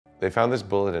They found this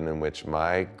bulletin in which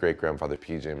my great-grandfather,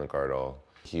 P.J. McArdle,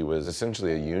 he was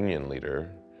essentially a union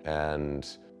leader,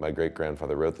 and my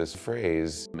great-grandfather wrote this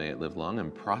phrase, "May it live long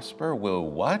and prosper, will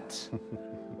what?"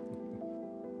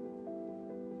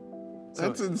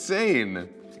 That's insane.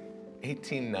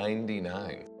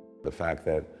 1899. The fact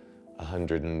that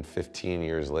 115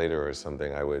 years later or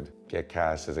something, I would get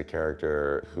cast as a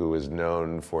character who was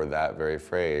known for that very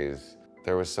phrase,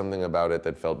 there was something about it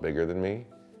that felt bigger than me.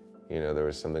 You know, there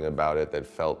was something about it that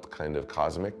felt kind of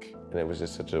cosmic, and it was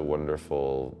just such a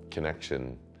wonderful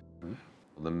connection.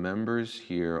 The members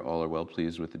here all are well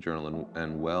pleased with the journal,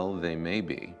 and well they may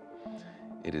be.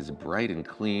 It is bright and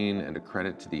clean and a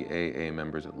credit to the AA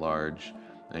members at large.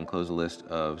 I enclose a list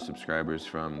of subscribers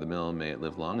from the mill. May it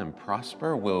live long and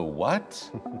prosper. Will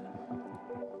what?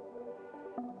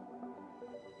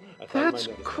 That's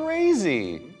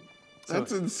crazy.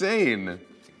 That's insane.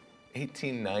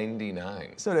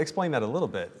 1899. So to explain that a little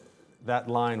bit, that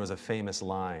line was a famous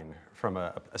line from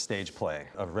a stage play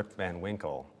of Rip Van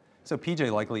Winkle. So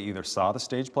PJ likely either saw the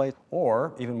stage play,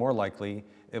 or even more likely,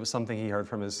 it was something he heard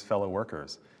from his fellow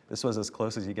workers. This was as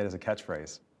close as you get as a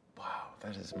catchphrase. Wow,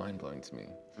 that is mind-blowing to me.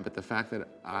 But the fact that,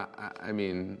 I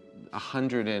mean,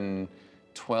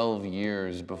 112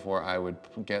 years before I would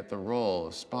get the role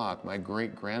of Spock, my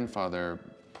great-grandfather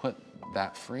put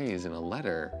that phrase in a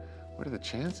letter. What are the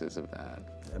chances of that?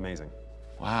 Amazing.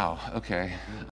 Wow, okay.